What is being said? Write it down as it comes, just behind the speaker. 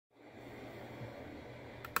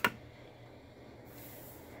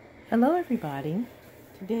Hello everybody.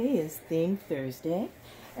 Today is Theme Thursday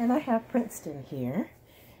and I have Princeton here,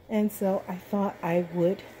 and so I thought I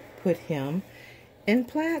would put him in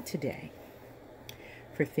plaid today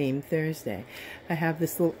for Theme Thursday. I have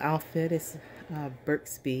this little outfit. It's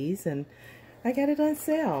Burt's Bees and I got it on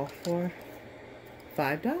sale for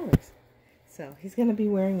 $5. So he's going to be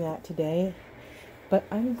wearing that today, but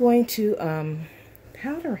I'm going to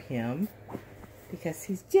powder him because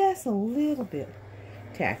he's just a little bit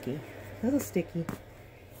tacky, a little sticky,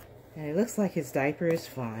 and it looks like his diaper is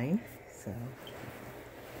fine, so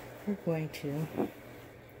we're going to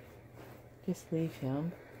just leave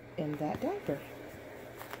him in that diaper.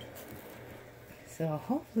 So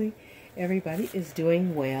hopefully everybody is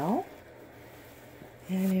doing well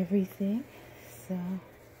and everything. So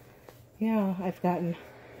yeah, I've gotten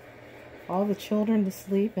all the children to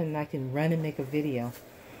sleep and I can run and make a video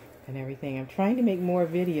and everything. I'm trying to make more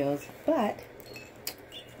videos, but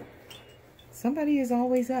somebody is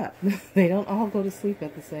always up. They don't all go to sleep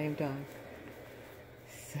at the same time.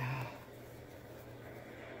 So,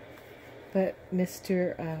 but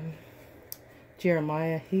Mr.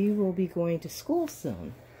 Jeremiah, he will be going to school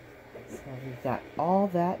soon. So we've got all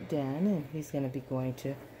that done, and he's going to be going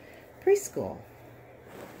to preschool.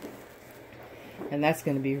 And that's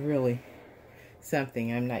going to be really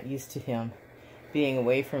something. I'm not used to him being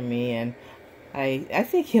away from me, and I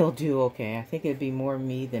think he'll do okay. I think it'd be more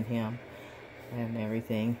me than him and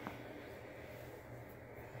everything.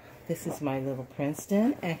 This is my little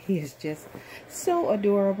Princeton, and he is just so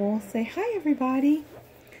adorable. Say hi, everybody.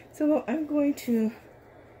 So I'm going to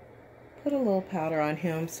put a little powder on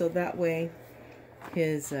him so that way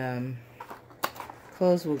his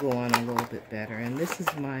clothes will go on a little bit better. And this is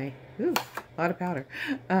my, ooh, a lot of powder,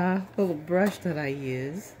 little brush that I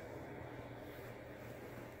use.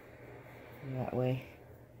 And that way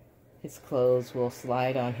his clothes will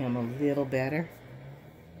slide on him a little better.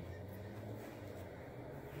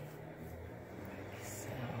 So,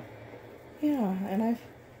 yeah, and I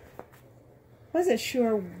wasn't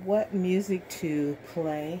sure what music to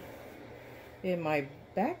play in my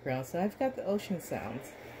background, so I've got the ocean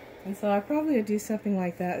sounds. And so I probably would do something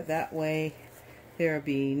like that. That way there'll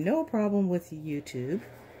be no problem with YouTube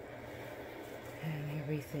and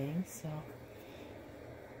everything. So,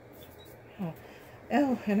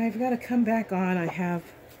 oh, and I've got to come back on. I have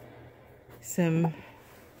some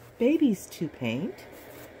babies to paint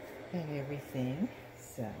and everything.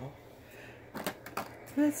 So,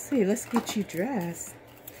 let's see. Let's get you dressed.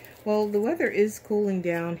 Well, the weather is cooling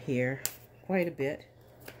down here quite a bit.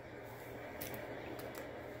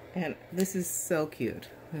 And this is so cute.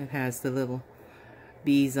 It has the little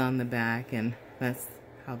bees on the back, and that's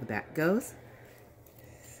how the back goes.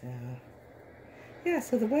 So, yeah,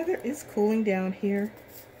 so the weather is cooling down here,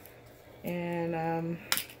 and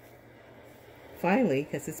finally,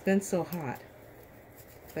 because it's been so hot,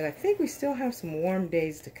 but I think we still have some warm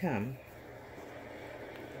days to come.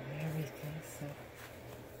 Everything, so.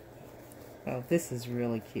 Oh, this is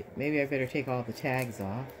really cute. Maybe I better take all the tags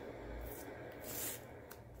off.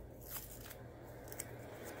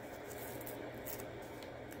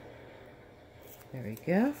 There we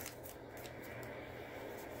go.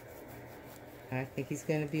 I think he's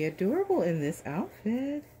going to be adorable in this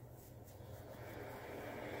outfit.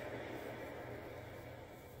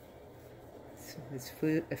 So his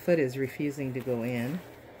foot is refusing to go in.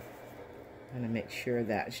 I'm going to make sure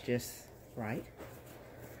that's just right.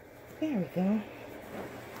 There we go.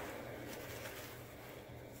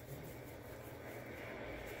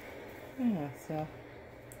 Yeah, so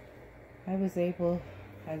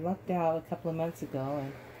I lucked out a couple of months ago,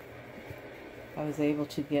 and I was able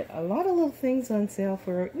to get a lot of little things on sale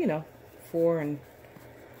for, you know, $4 and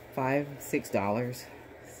 $5, $6.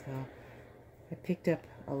 So I picked up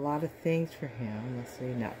a lot of things for him. Let's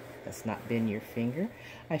see, that's not bend your finger.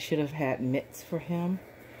 I should have had mitts for him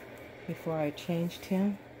before I changed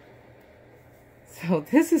him. So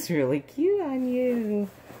this is really cute on you.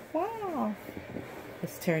 Wow.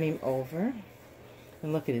 Let's turn him over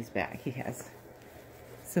and look at his back. He has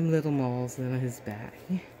some little moles on his back.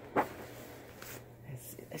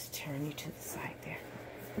 Let's turn you to the side there.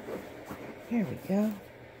 Here we go.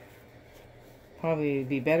 Probably would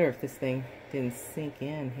be better if this thing didn't sink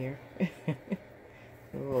in here.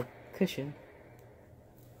 A little cushion.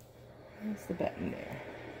 There's the button there.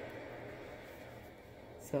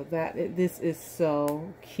 So this is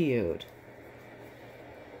so cute.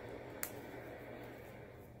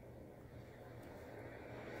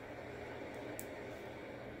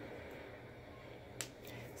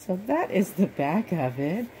 So that is the back of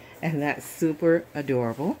it, and that's super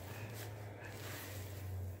adorable.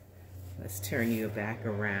 Let's turn you back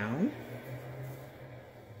around.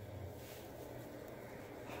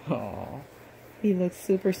 Oh, he looks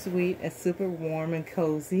super sweet and super warm and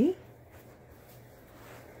cozy.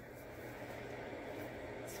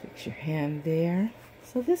 Let's fix your hand there.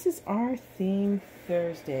 So this is our theme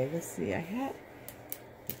Thursday. Let's see, I had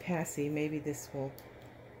the Passy. Maybe this will...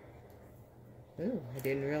 Ooh, I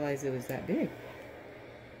didn't realize it was that big.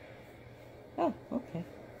 Oh, okay.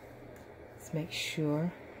 Let's make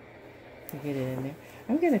sure we get it in there.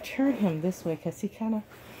 I'm going to turn him this way because he kind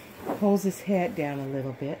of holds his head down a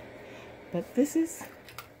little bit. But this is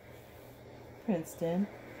Princeton,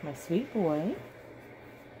 my sweet boy.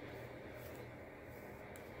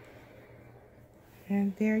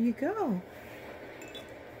 And there you go.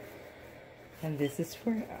 And this is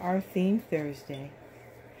for our theme Thursday.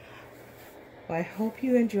 Well, I hope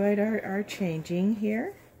you enjoyed our changing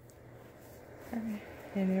here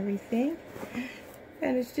and everything.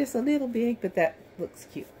 And it's just a little big, but that looks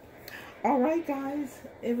cute. All right, guys.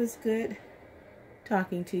 It was good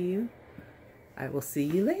talking to you. I will see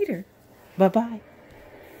you later. Bye-bye.